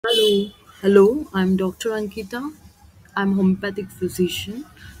Hello, I'm Dr. Ankita. I'm homeopathic physician.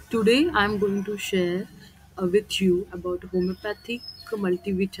 Today I'm going to share with you about homeopathic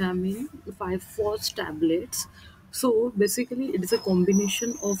multivitamin 5 phos tablets. So basically it is a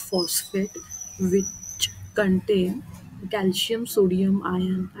combination of phosphate which contain calcium, sodium,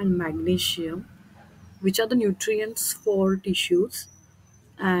 iron and magnesium, which are the nutrients for tissues.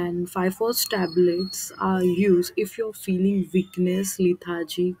 And Five Phos tablets are used if you're feeling weakness,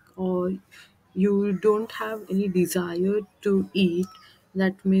 lethargic, or you don't have any desire to eat.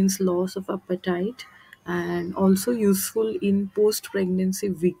 That means loss of appetite, and also useful in post-pregnancy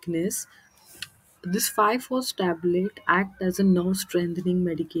weakness. This Five Phos tablet act as a nerve strengthening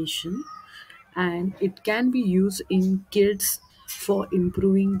medication, and it can be used in kids for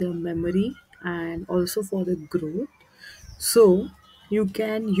improving the memory and also for the growth. So you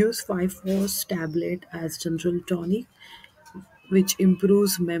can use Five Phos tablet as general tonic, which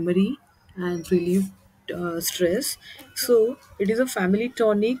improves memory and relieve stress. So it is a family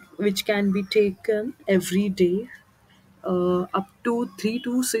tonic which can be taken every day up to 3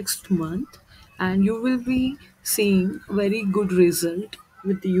 to 6 months, and you will be seeing very good result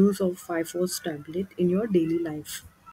with the use of Five Phos tablet in your daily life.